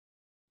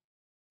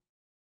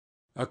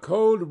A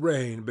cold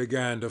rain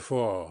began to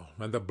fall,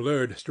 and the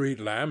blurred street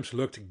lamps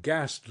looked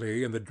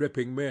ghastly in the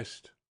dripping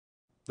mist.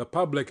 The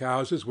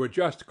public-houses were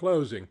just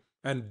closing,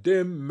 and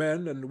dim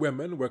men and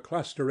women were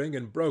clustering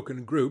in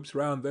broken groups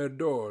round their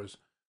doors.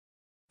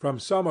 From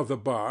some of the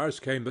bars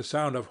came the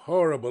sound of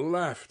horrible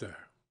laughter.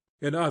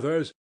 In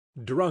others,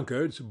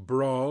 drunkards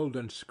brawled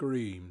and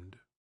screamed.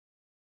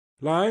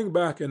 Lying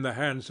back in the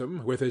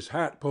hansom, with his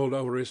hat pulled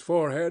over his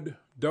forehead,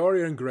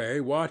 Dorian Gray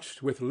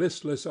watched with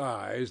listless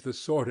eyes the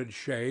sordid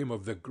shame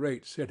of the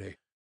great city,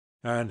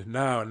 and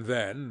now and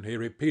then he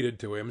repeated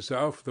to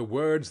himself the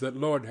words that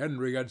Lord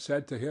Henry had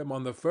said to him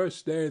on the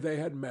first day they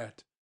had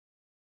met: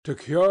 "To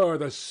cure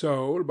the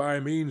soul by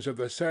means of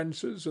the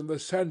senses, and the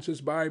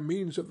senses by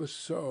means of the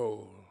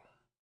soul."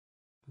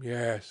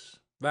 Yes,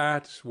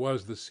 that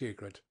was the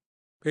secret.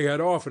 He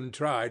had often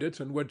tried it,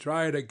 and would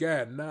try it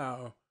again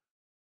now.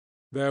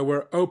 There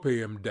were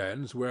opium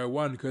dens where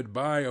one could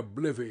buy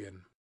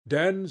oblivion,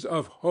 dens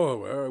of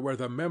horror where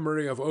the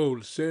memory of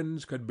old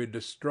sins could be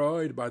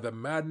destroyed by the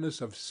madness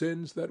of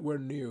sins that were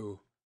new.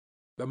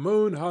 The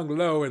moon hung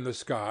low in the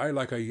sky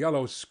like a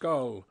yellow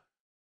skull.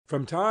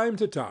 From time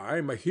to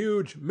time a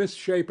huge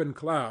misshapen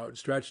cloud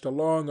stretched a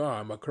long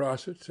arm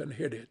across it and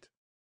hid it.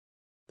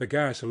 The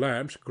gas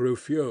lamps grew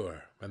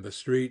fewer, and the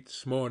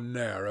streets more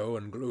narrow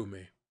and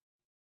gloomy.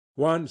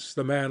 Once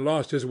the man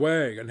lost his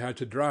way and had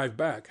to drive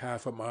back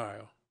half a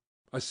mile.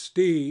 A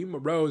steam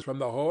rose from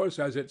the horse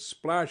as it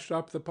splashed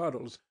up the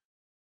puddles.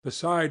 The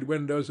side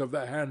windows of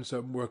the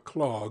hansom were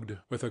clogged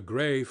with a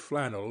grey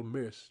flannel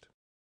mist.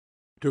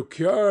 To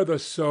cure the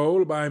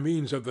soul by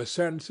means of the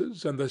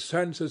senses, and the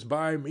senses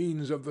by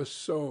means of the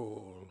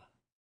soul.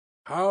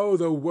 How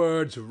the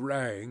words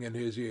rang in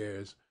his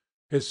ears!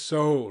 His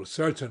soul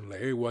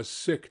certainly was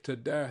sick to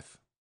death.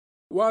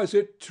 Was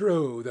it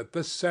true that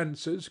the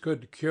senses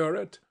could cure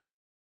it?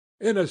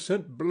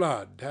 Innocent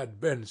blood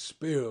had been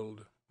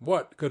spilled.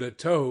 What could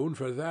atone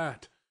for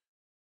that?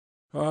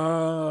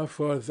 Ah,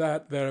 for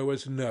that there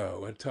was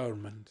no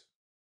atonement.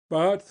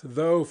 But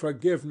though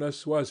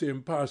forgiveness was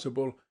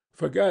impossible,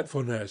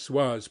 forgetfulness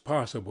was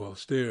possible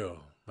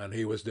still, and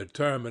he was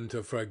determined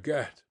to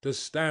forget, to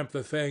stamp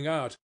the thing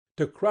out,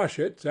 to crush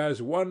it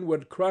as one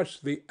would crush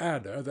the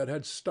adder that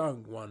had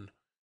stung one.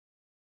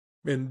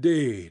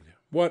 Indeed,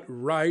 what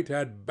right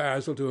had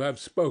Basil to have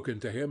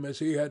spoken to him as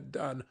he had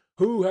done?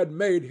 Who had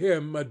made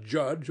him a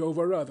judge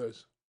over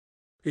others?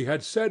 He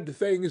had said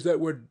things that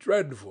were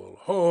dreadful,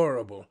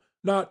 horrible,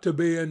 not to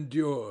be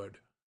endured.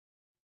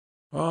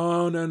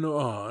 On and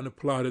on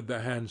plodded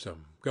the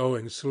hansom,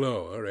 going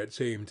slower, it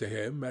seemed to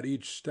him, at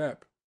each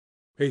step.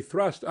 He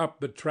thrust up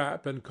the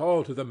trap and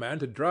called to the man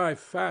to drive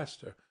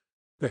faster.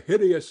 The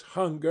hideous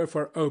hunger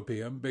for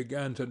opium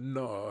began to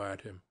gnaw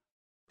at him.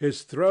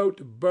 His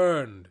throat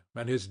burned,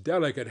 and his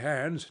delicate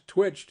hands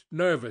twitched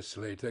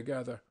nervously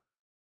together.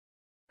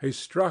 He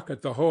struck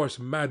at the horse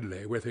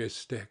madly with his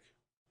stick.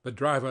 The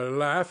driver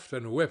laughed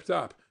and whipped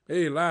up.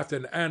 He laughed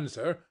in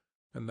answer,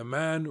 and the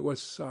man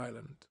was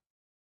silent.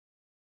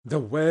 The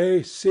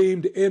way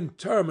seemed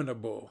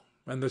interminable,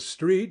 and the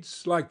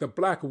streets like the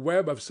black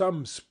web of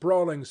some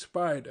sprawling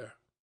spider.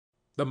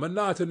 The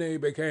monotony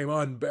became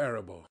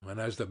unbearable, and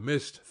as the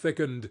mist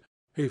thickened,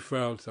 he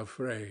felt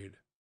afraid.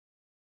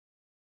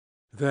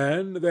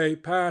 Then they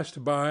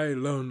passed by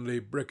lonely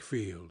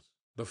brick-fields.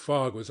 The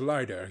fog was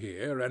lighter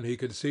here, and he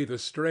could see the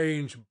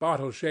strange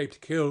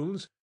bottle-shaped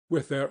kilns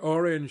with their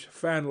orange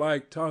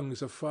fan-like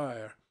tongues of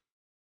fire.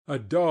 A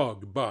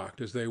dog barked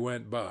as they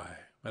went by,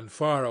 and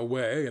far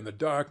away in the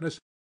darkness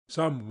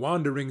some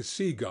wandering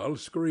seagull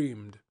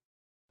screamed.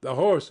 The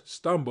horse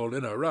stumbled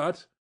in a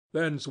rut,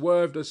 then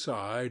swerved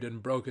aside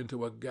and broke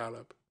into a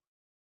gallop.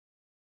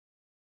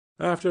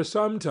 After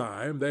some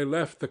time they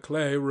left the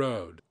clay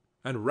road,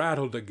 and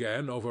rattled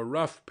again over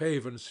rough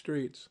paven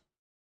streets.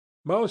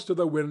 Most of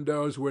the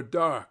windows were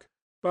dark,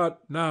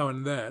 but now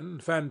and then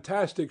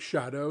fantastic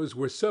shadows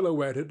were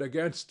silhouetted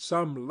against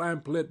some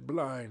lamp-lit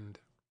blind.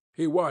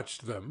 He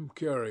watched them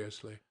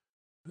curiously.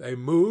 They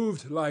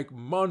moved like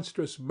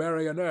monstrous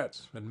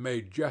marionettes and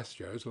made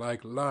gestures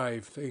like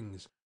live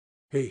things.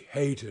 He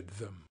hated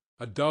them.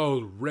 A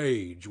dull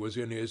rage was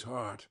in his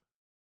heart.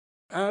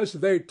 As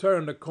they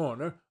turned a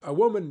corner, a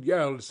woman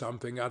yelled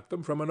something at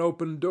them from an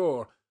open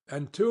door,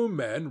 and two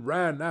men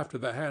ran after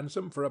the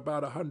hansom for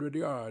about 100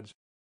 yards.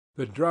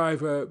 The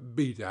driver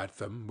beat at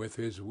them with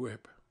his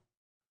whip.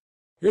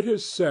 It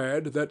is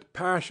said that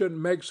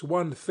passion makes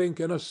one think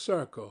in a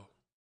circle.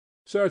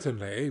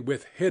 Certainly,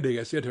 with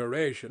hideous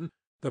iteration,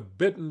 the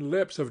bitten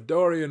lips of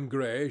Dorian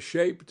Gray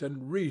shaped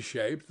and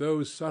reshaped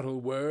those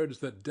subtle words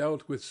that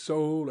dealt with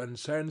soul and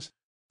sense,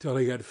 till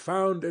he had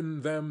found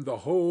in them the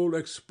whole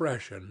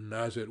expression,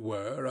 as it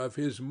were, of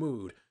his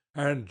mood,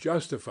 and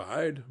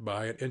justified,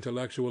 by an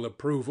intellectual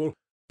approval,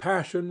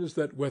 passions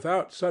that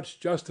without such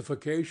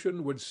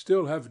justification would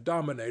still have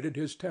dominated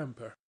his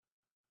temper.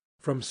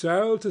 From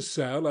cell to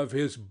cell of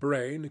his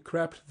brain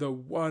crept the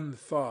one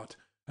thought,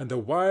 and the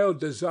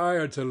wild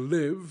desire to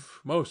live,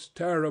 most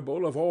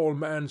terrible of all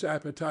man's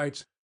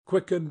appetites,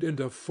 quickened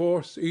into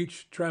force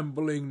each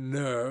trembling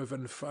nerve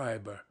and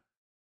fibre.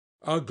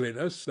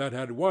 Ugliness that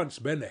had once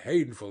been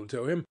hateful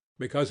to him,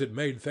 because it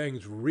made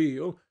things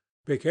real,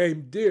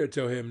 became dear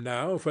to him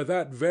now for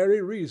that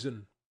very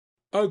reason.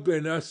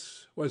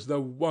 Ugliness was the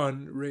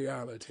one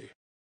reality.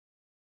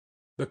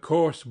 The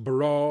coarse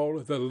brawl,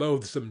 the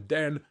loathsome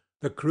den,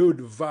 the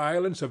crude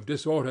violence of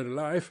disordered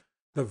life,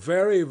 the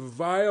very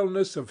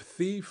vileness of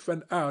thief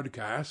and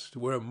outcast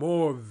were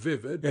more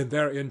vivid in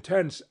their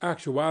intense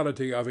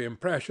actuality of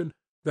impression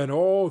than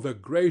all the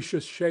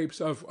gracious shapes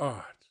of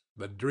art,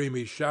 the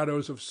dreamy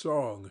shadows of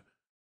song.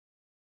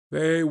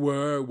 They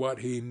were what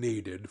he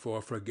needed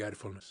for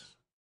forgetfulness.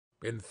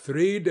 In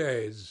 3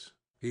 days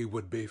he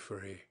would be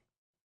free.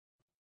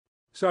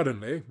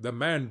 Suddenly the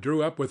man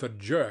drew up with a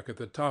jerk at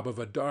the top of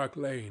a dark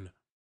lane.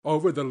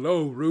 Over the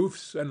low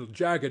roofs and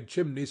jagged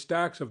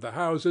chimney-stacks of the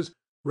houses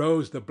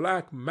rose the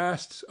black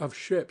masts of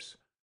ships.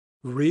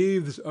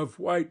 Wreaths of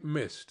white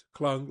mist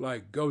clung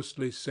like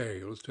ghostly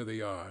sails to the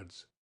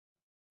yards.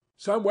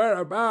 "Somewhere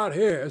about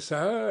here,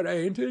 sir,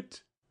 ain't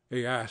it?"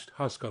 he asked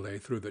huskily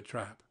through the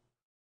trap.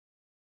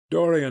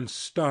 Dorian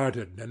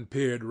started and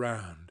peered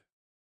round.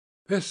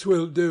 "This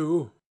will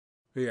do,"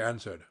 he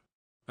answered,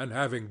 and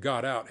having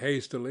got out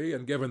hastily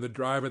and given the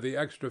driver the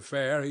extra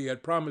fare he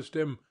had promised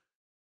him,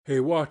 he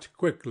walked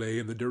quickly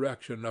in the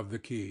direction of the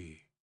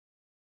quay.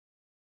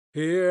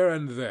 Here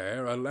and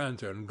there a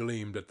lantern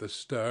gleamed at the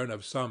stern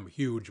of some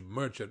huge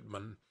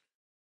merchantman.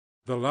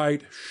 The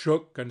light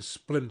shook and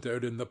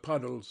splintered in the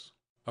puddles.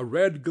 A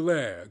red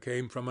glare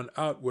came from an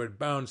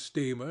outward-bound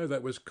steamer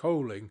that was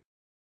coaling.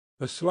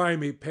 The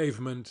slimy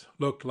pavement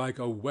looked like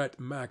a wet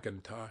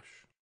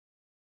mackintosh.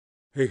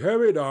 He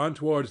hurried on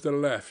towards the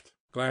left,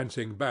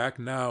 glancing back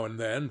now and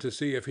then to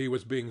see if he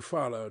was being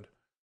followed.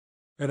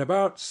 In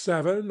about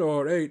 7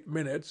 or 8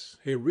 minutes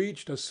he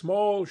reached a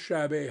small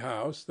shabby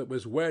house that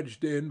was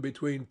wedged in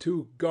between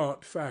 2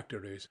 gaunt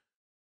factories.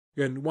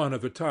 In one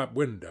of the top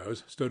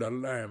windows stood a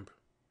lamp.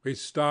 He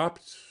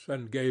stopped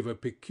and gave a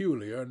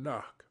peculiar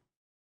knock.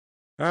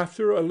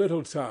 After a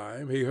little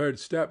time he heard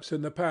steps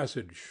in the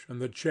passage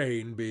and the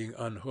chain being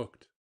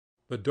unhooked.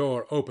 The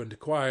door opened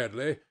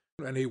quietly,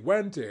 and he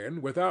went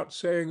in without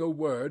saying a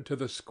word to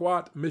the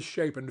squat,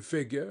 misshapen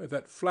figure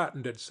that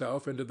flattened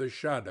itself into the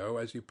shadow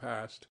as he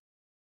passed.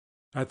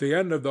 At the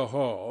end of the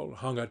hall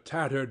hung a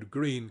tattered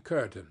green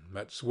curtain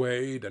that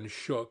swayed and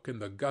shook in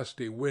the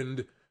gusty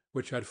wind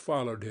which had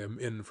followed him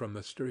in from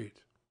the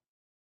street.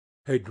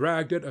 He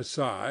dragged it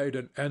aside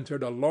and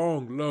entered a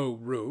long, low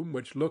room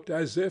which looked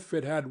as if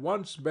it had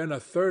once been a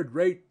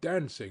third-rate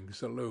dancing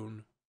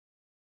saloon.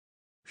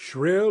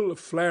 Shrill,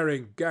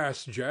 flaring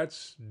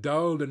gas-jets,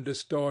 dulled and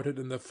distorted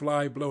in the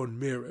fly-blown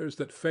mirrors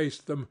that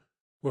faced them,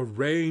 were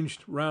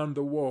ranged round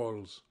the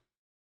walls.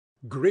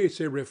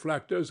 Greasy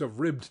reflectors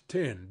of ribbed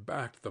tin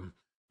backed them,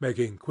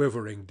 making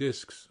quivering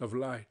disks of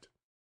light.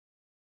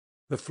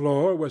 The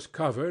floor was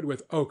covered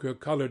with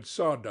ochre-coloured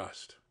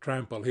sawdust,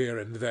 trampled here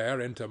and there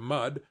into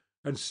mud,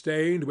 and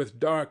stained with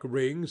dark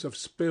rings of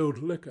spilled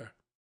liquor.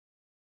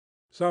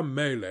 Some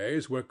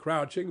Malays were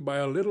crouching by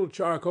a little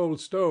charcoal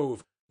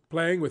stove,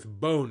 playing with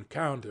bone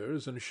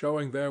counters and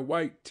showing their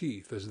white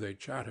teeth as they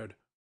chattered.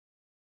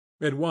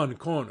 In one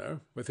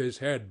corner, with his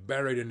head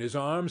buried in his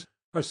arms,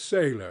 a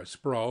sailor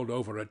sprawled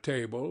over a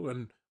table,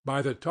 and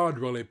by the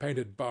tawdrily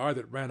painted bar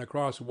that ran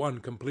across one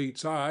complete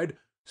side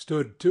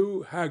stood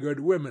 2 haggard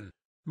women,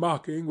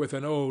 mocking with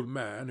an old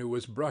man who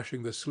was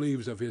brushing the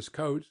sleeves of his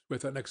coat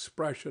with an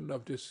expression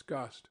of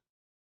disgust.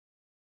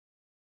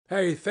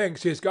 "He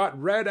thinks he's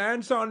got red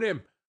ants on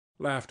him,"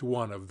 laughed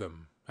one of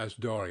them, as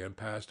Dorian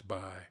passed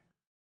by.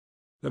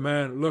 The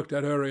man looked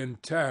at her in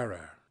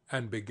terror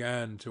and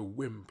began to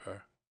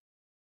whimper.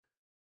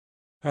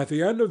 At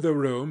the end of the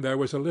room there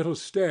was a little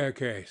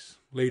staircase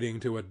leading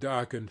to a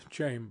darkened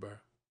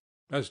chamber.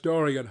 As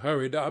Dorian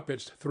hurried up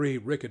its 3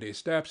 rickety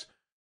steps,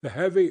 the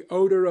heavy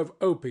odour of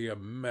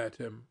opium met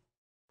him.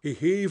 He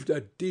heaved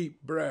a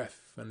deep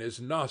breath, and his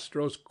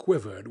nostrils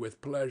quivered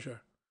with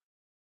pleasure.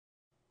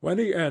 When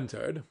he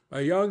entered,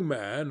 a young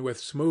man with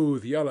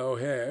smooth yellow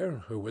hair,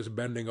 who was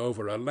bending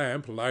over a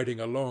lamp lighting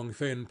a long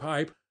thin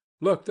pipe,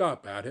 looked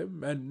up at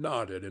him and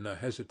nodded in a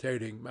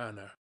hesitating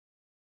manner.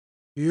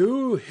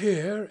 "You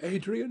here,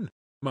 Adrian?"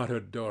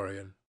 muttered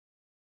Dorian.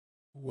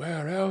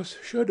 "Where else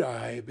should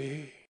I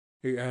be?"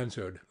 he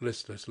answered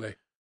listlessly.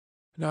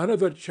 "None of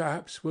the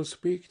chaps will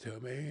speak to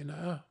me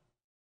now.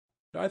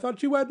 I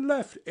thought you had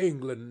left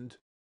England.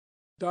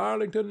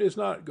 Darlington is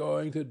not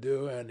going to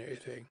do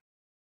anything.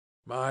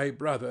 My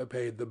brother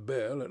paid the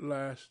bill at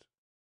last.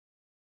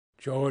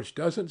 George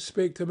doesn't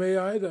speak to me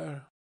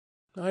either.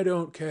 I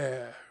don't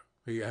care,"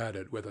 he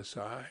added with a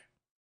sigh.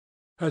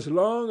 "As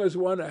long as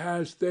one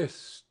has this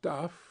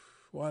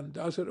stuff, one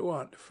doesn't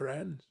want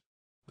friends.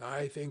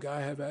 I think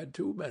I have had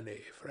too many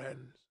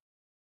friends."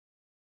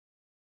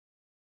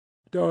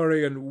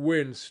 Dorian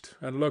winced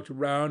and looked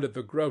round at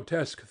the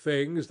grotesque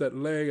things that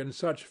lay in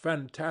such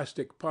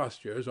fantastic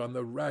postures on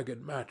the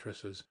ragged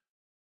mattresses.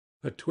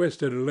 The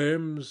twisted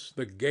limbs,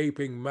 the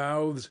gaping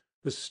mouths,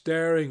 the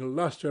staring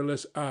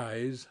lustreless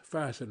eyes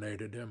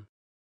fascinated him.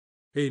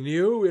 He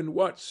knew in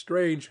what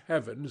strange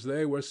heavens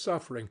they were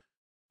suffering,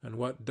 and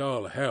what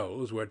dull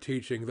hells were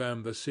teaching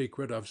them the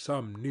secret of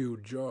some new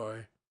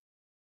joy.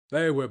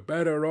 They were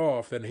better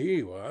off than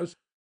he was.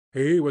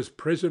 He was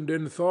prisoned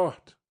in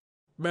thought.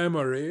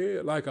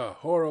 Memory, like a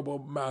horrible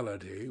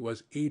malady,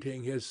 was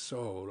eating his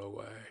soul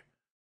away.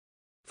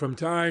 From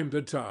time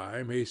to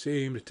time he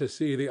seemed to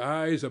see the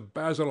eyes of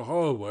Basil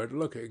Hallward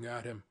looking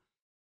at him.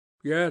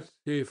 Yet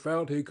he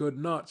felt he could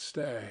not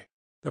stay.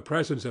 The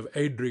presence of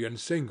Adrian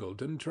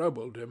Singleton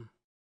troubled him.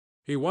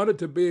 He wanted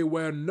to be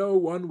where no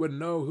one would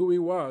know who he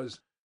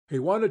was. He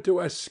wanted to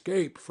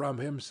escape from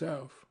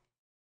himself.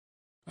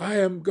 "I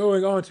am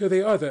going on to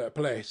the other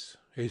place,"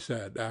 he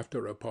said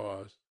after a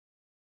pause.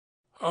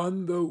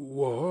 "On the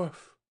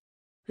wharf?"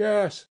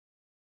 "Yes.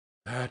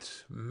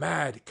 That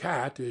mad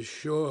cat is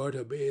sure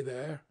to be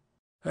there.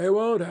 They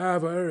won't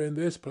have her in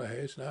this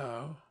place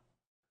now."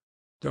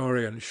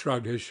 Dorian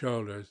shrugged his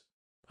shoulders.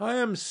 "I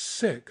am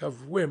sick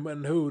of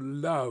women who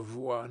love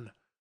one.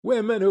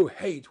 Women who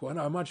hate one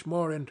are much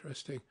more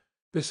interesting.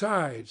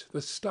 Besides,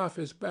 the stuff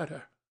is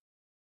better."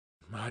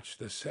 "Much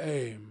the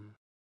same."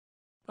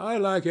 "I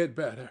like it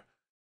better.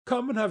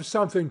 Come and have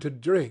something to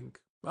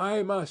drink.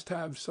 I must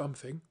have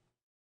something."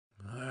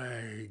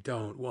 "I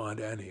don't want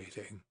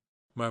anything,"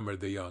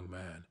 murmured the young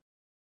man.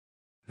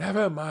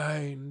 "Never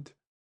mind."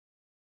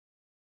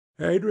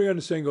 Adrian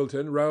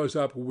Singleton rose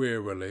up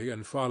wearily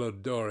and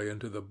followed Dorian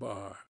to the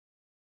bar.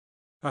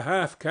 A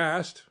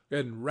half-caste,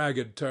 in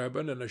ragged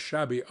turban and a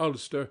shabby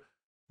ulster,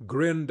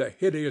 grinned a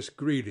hideous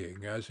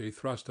greeting as he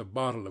thrust a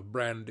bottle of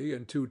brandy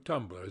and 2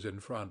 tumblers in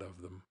front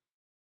of them.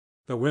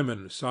 The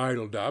women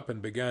sidled up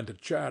and began to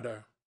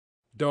chatter.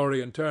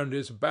 Dorian turned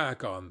his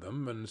back on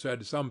them and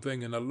said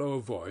something in a low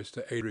voice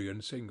to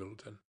Adrian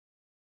Singleton.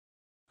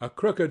 A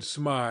crooked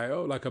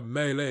smile, like a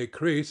Malay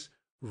crease,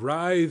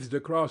 writhed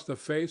across the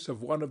face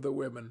of one of the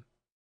women.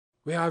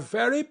 "We are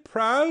very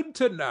proud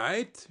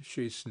to-night,"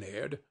 she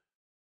sneered.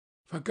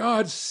 "For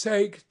God's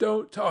sake,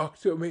 don't talk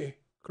to me,"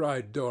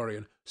 cried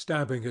Dorian,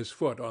 stamping his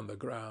foot on the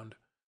ground.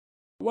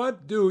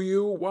 "What do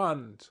you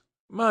want?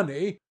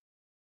 Money?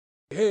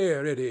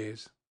 Here it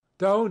is.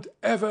 Don't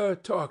ever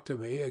talk to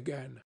me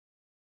again."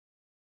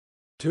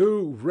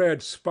 2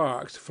 red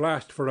sparks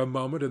flashed for a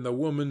moment in the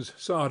woman's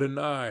sodden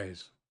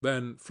eyes,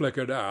 then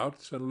flickered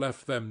out and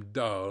left them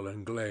dull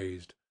and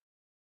glazed.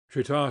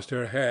 She tossed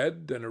her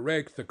head and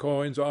raked the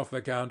coins off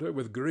the counter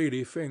with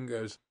greedy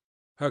fingers.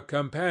 Her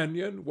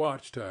companion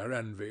watched her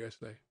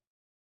enviously.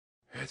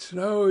 "It's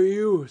no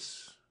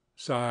use,"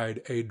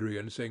 sighed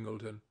Adrian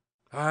Singleton.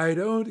 "I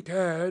don't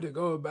care to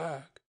go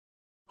back.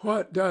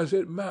 What does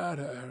it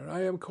matter?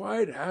 I am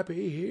quite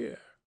happy here."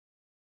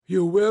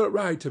 "You will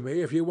write to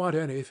me if you want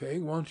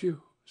anything, won't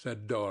you?"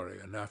 said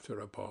Dorian after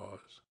a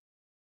pause.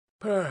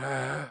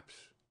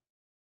 "Perhaps."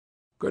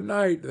 "Good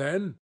night,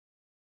 then."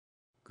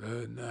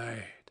 "Good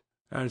night,"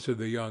 answered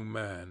the young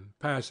man,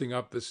 passing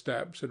up the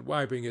steps and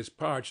wiping his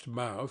parched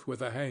mouth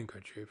with a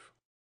handkerchief.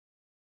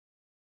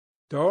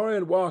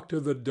 Dorian walked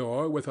to the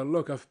door with a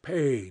look of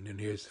pain in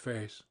his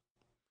face.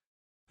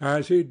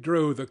 As he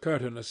drew the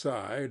curtain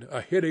aside,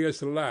 a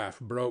hideous laugh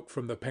broke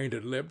from the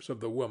painted lips of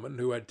the woman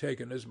who had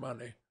taken his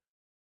money.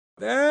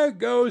 "There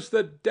goes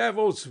the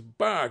devil's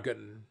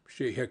bargain,"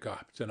 she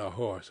hiccuped in a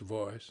hoarse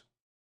voice.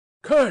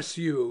 "Curse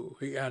you,"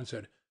 he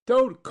answered.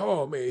 "Don't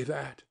call me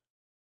that."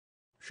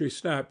 She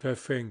snapped her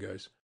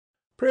fingers.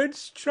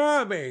 "Prince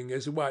Charming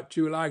is what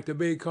you like to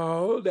be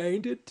called,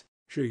 ain't it?"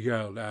 she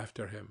yelled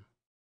after him.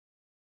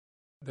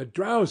 The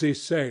drowsy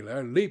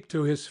sailor leaped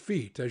to his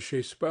feet as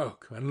she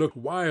spoke, and looked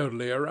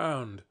wildly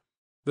around.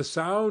 The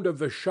sound of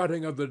the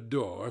shutting of the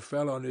door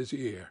fell on his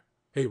ear.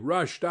 He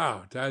rushed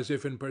out as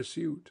if in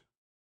pursuit.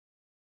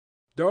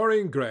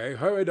 Dorian Gray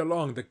hurried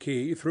along the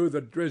quay through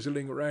the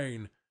drizzling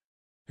rain.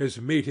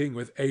 His meeting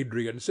with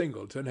Adrian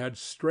Singleton had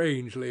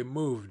strangely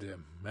moved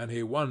him, and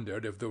he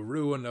wondered if the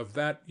ruin of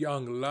that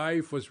young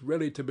life was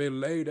really to be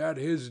laid at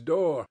his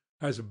door,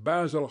 as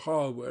Basil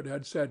Hallward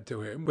had said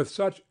to him with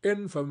such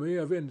infamy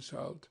of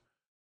insult.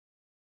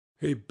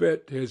 He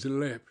bit his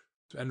lip,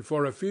 and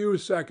for a few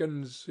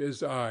seconds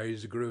his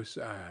eyes grew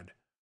sad.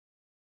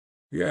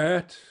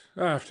 Yet,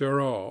 after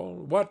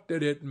all, what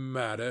did it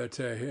matter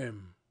to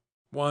him?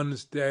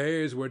 One's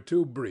days were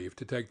too brief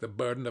to take the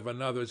burden of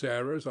another's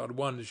errors on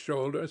one's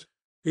shoulders.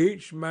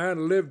 Each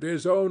man lived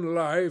his own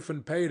life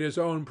and paid his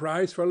own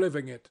price for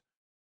living it.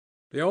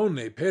 The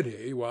only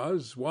pity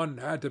was one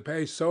had to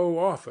pay so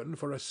often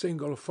for a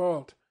single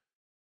fault.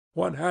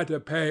 One had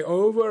to pay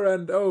over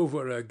and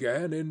over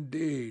again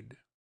indeed.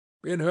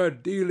 In her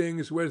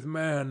dealings with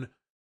man,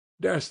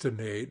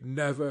 destiny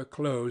never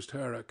closed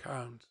her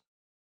accounts.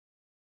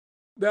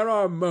 There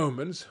are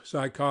moments,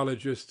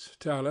 psychologists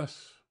tell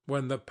us,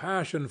 when the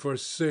passion for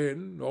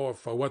sin, or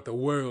for what the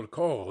world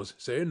calls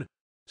sin,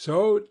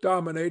 so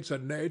dominates a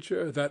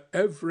nature that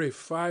every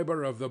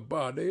fibre of the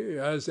body,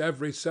 as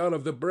every cell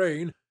of the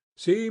brain,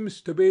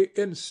 seems to be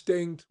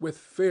instinct with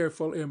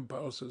fearful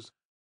impulses.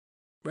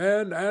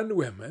 Men and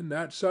women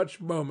at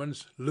such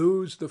moments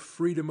lose the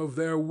freedom of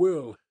their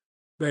will.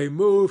 They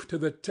move to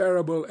the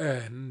terrible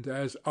end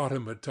as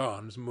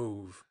automatons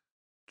move.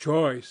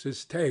 Choice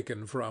is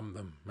taken from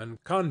them,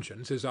 and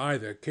conscience is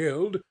either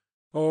killed,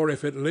 or,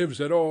 if it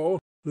lives at all,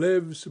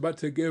 lives but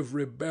to give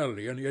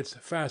rebellion its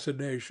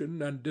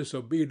fascination and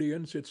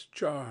disobedience its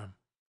charm.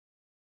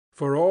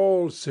 For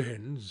all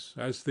sins,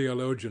 as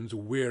theologians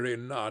weary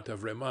not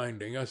of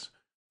reminding us,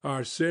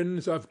 are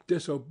sins of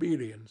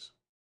disobedience.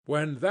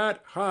 When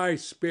that high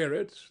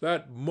spirit,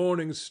 that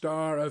morning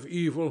star of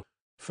evil,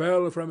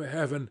 fell from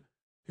heaven,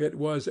 it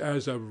was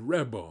as a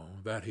rebel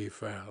that he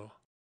fell.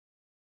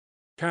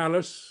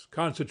 Callous,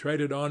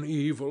 concentrated on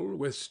evil,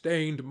 with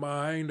stained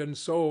mind and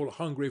soul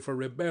hungry for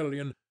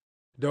rebellion,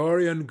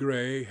 Dorian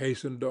Gray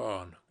hastened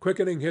on,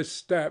 quickening his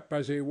step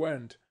as he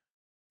went.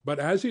 But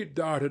as he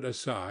darted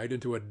aside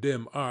into a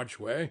dim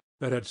archway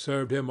that had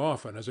served him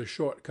often as a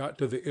short-cut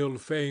to the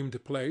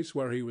ill-famed place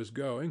where he was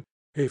going,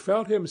 he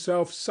felt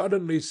himself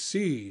suddenly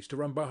seized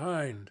from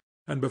behind,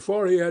 and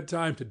before he had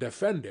time to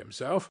defend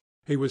himself,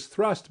 he was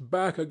thrust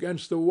back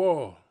against the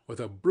wall, with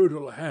a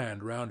brutal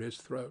hand round his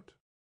throat.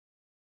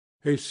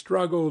 He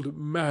struggled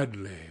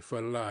madly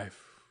for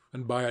life,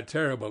 and by a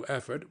terrible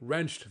effort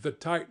wrenched the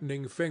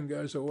tightening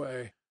fingers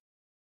away.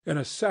 In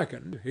a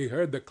second he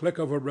heard the click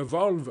of a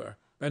revolver,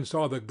 and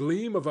saw the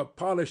gleam of a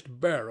polished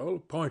barrel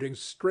pointing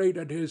straight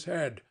at his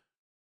head,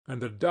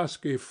 and the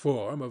dusky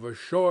form of a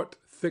short,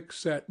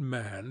 thick-set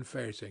man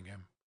facing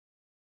him.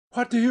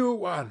 "What do you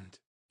want?"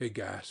 he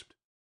gasped.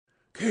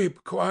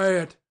 "Keep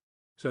quiet,"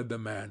 said the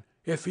man.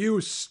 "If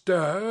you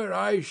stir,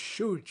 I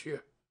shoot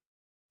you."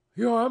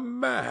 "You're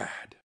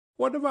mad.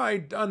 What have I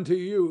done to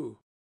you?"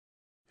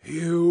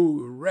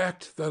 "You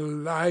wrecked the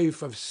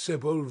life of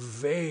Sibyl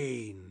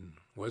Vane,"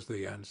 was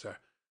the answer.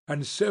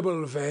 "And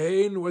Sibyl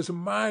Vane was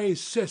my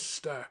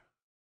sister.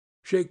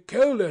 She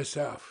killed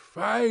herself.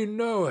 I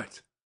know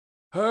it.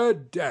 Her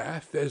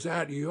death is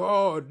at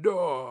your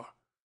door.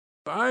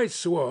 I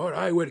swore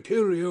I would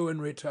kill you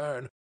in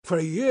return. For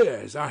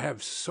years I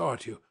have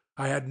sought you.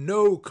 I had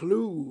no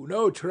clue,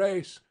 no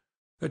trace.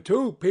 The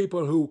two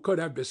people who could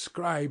have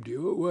described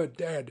you were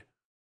dead.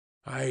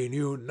 I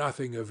knew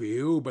nothing of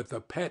you but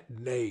the pet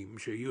name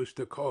she used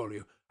to call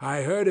you.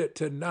 I heard it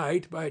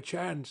tonight by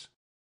chance.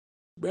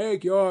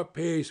 Make your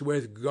peace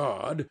with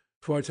God,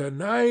 for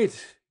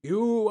tonight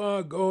you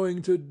are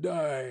going to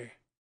die."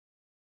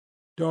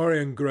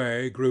 Dorian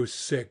Gray grew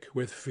sick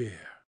with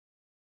fear.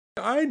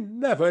 "I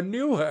never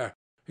knew her,"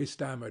 he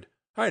stammered.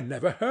 "I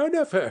never heard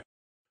of her.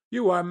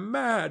 You are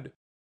mad."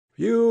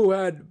 "You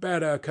had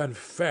better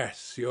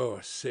confess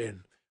your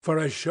sin. For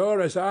as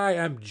sure as I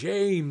am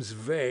James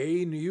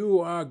Vane, you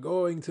are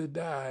going to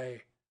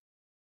die."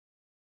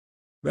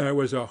 There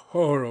was a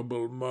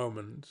horrible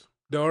moment.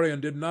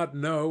 Dorian did not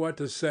know what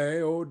to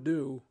say or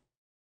do.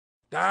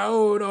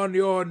 "Down on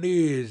your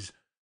knees,"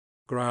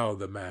 growled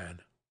the man.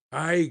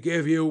 "I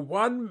give you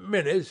 1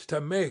 minute to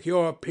make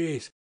your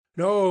peace.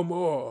 No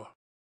more.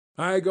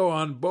 I go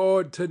on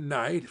board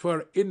tonight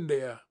for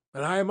India,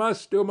 and I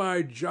must do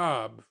my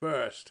job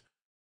first.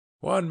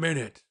 1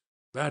 minute,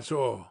 that's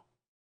all."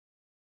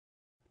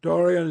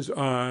 Dorian's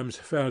arms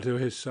fell to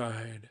his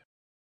side.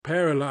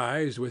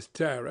 Paralyzed with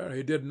terror,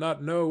 he did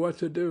not know what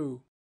to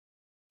do.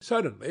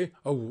 Suddenly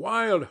a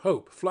wild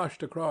hope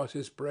flushed across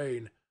his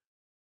brain.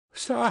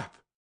 "Stop!"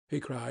 he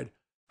cried.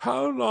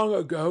 "How long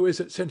ago is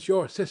it since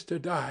your sister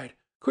died?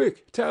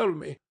 Quick, tell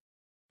me."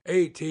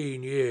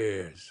 18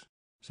 years,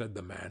 said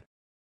the man.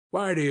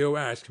 "Why do you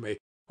ask me?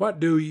 What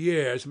do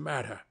years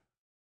matter?"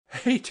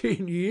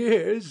 18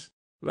 years?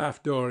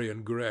 laughed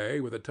Dorian Gray,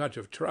 with a touch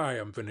of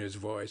triumph in his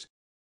voice.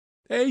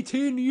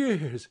 18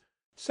 years!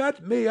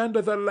 Set me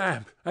under the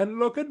lamp and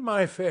look at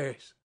my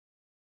face."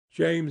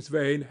 James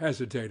Vane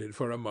hesitated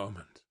for a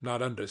moment,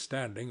 not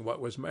understanding what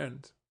was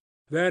meant.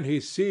 Then he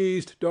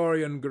seized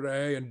Dorian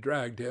Gray and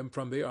dragged him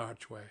from the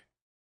archway.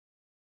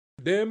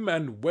 Dim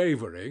and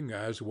wavering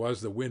as was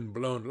the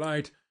wind-blown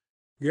light,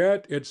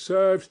 yet it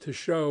served to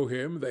show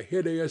him the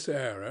hideous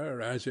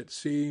error, as it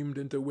seemed,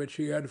 into which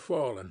he had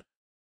fallen,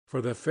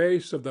 for the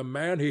face of the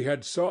man he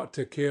had sought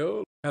to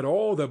kill had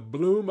all the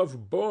bloom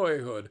of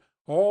boyhood,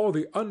 all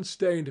the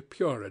unstained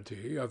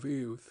purity of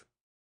youth.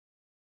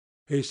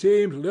 He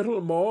seemed little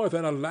more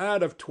than a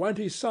lad of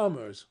 20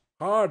 summers,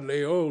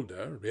 hardly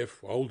older,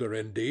 if older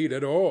indeed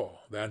at all,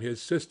 than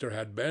his sister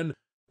had been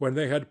when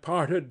they had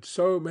parted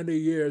so many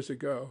years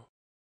ago.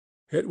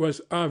 It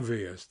was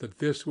obvious that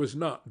this was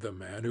not the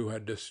man who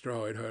had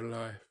destroyed her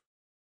life.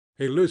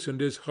 He loosened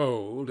his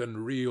hold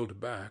and reeled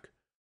back.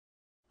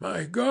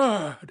 "My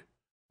God!"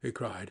 he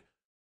cried.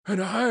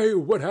 "And I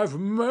would have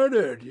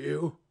murdered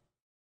you!"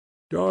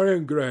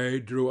 Dorian Gray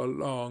drew a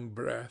long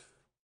breath.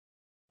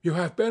 "You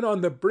have been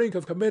on the brink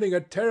of committing a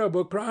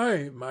terrible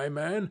crime, my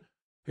man,"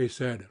 he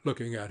said,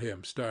 looking at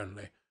him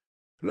sternly.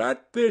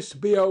 "Let this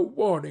be a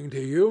warning to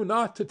you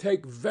not to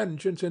take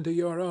vengeance into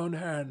your own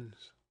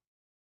hands."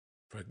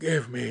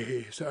 "Forgive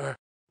me, sir,"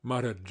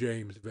 muttered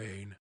James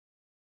Vane.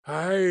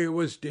 "I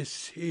was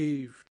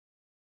deceived.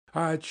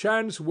 A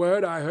chance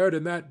word I heard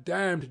in that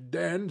damned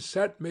den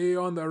set me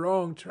on the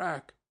wrong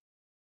track."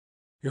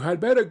 "You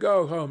had better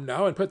go home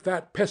now and put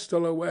that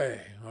pistol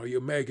away, or you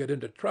may get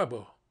into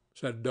trouble,"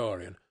 said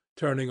Dorian,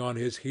 turning on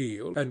his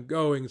heel and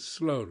going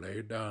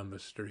slowly down the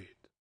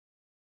street.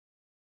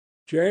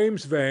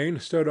 James Vane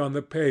stood on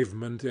the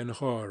pavement in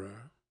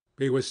horror.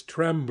 He was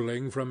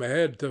trembling from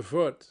head to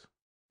foot.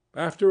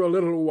 After a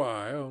little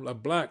while, a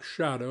black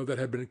shadow that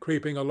had been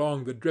creeping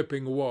along the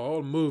dripping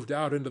wall moved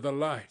out into the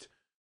light,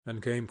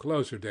 and came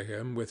closer to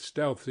him with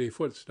stealthy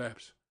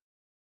footsteps.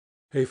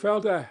 He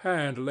felt a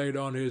hand laid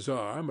on his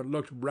arm, and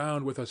looked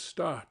round with a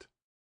start.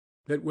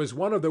 It was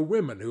one of the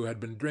women who had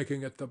been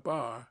drinking at the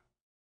bar.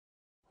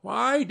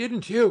 "Why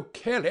didn't you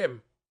kill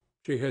him?"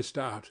 she hissed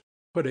out,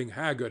 putting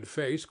haggard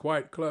face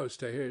quite close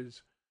to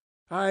his.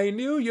 "I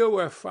knew you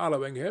were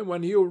following him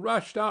when you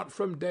rushed out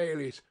from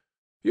Daly's.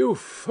 You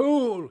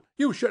fool!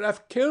 You should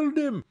have killed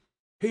him.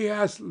 He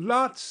has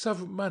lots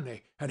of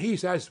money, and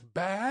he's as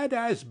bad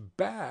as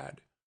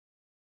bad."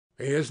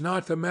 "He is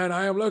not the man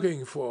I am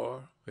looking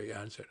for," he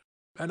answered.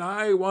 "And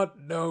I want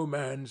no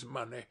man's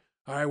money.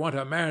 I want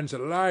a man's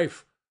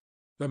life.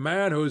 The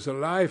man whose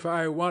life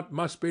I want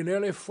must be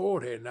nearly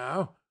 40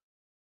 now.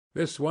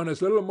 This one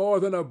is little more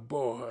than a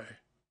boy.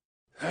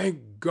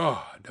 Thank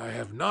God I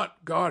have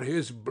not got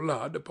his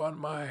blood upon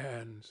my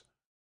hands."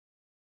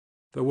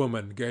 The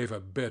woman gave a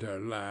bitter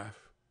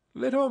laugh.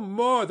 "Little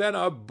more than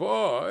a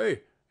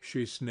boy!"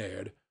 she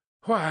sneered.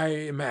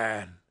 "Why,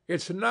 man,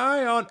 it's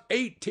nigh on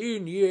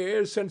 18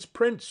 years since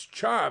Prince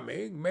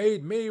Charming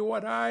made me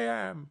what I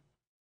am."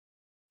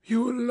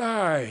 "You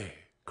lie!"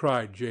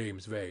 cried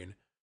James Vane.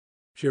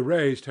 She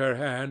raised her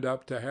hand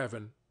up to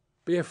heaven.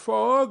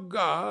 "Before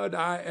God,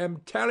 I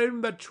am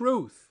telling the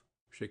truth,"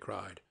 she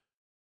cried.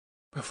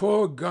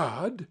 "Before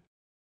God?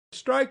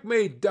 Strike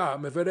me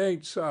dumb if it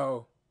ain't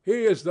so.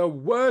 He is the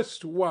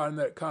worst one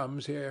that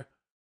comes here.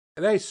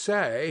 They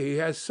say he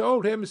has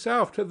sold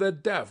himself to the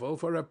devil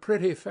for a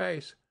pretty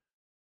face.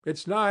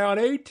 It's nigh on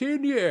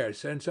 18 years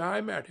since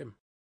I met him.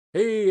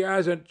 He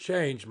hasn't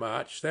changed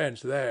much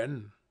since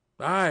then.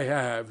 I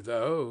have,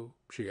 though,"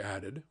 she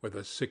added, with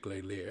a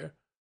sickly leer.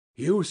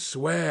 "You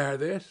swear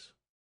this?"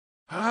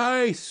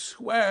 "I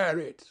swear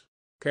it,"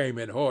 came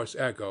in hoarse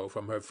echo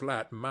from her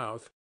flat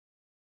mouth.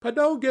 "But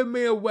don't give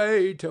me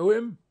away to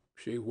him,"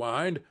 she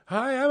whined.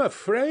 "I am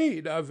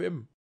afraid of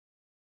him.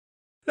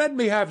 Let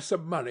me have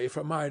some money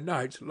for my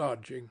night's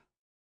lodging."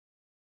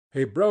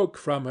 He broke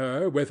from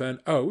her with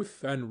an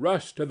oath and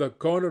rushed to the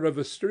corner of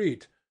the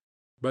street,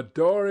 but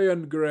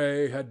Dorian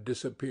Gray had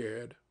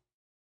disappeared.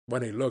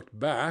 When he looked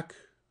back,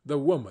 the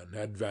woman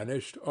had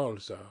vanished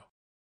also.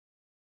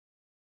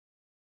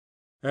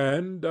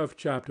 End of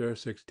chapter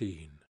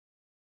 16.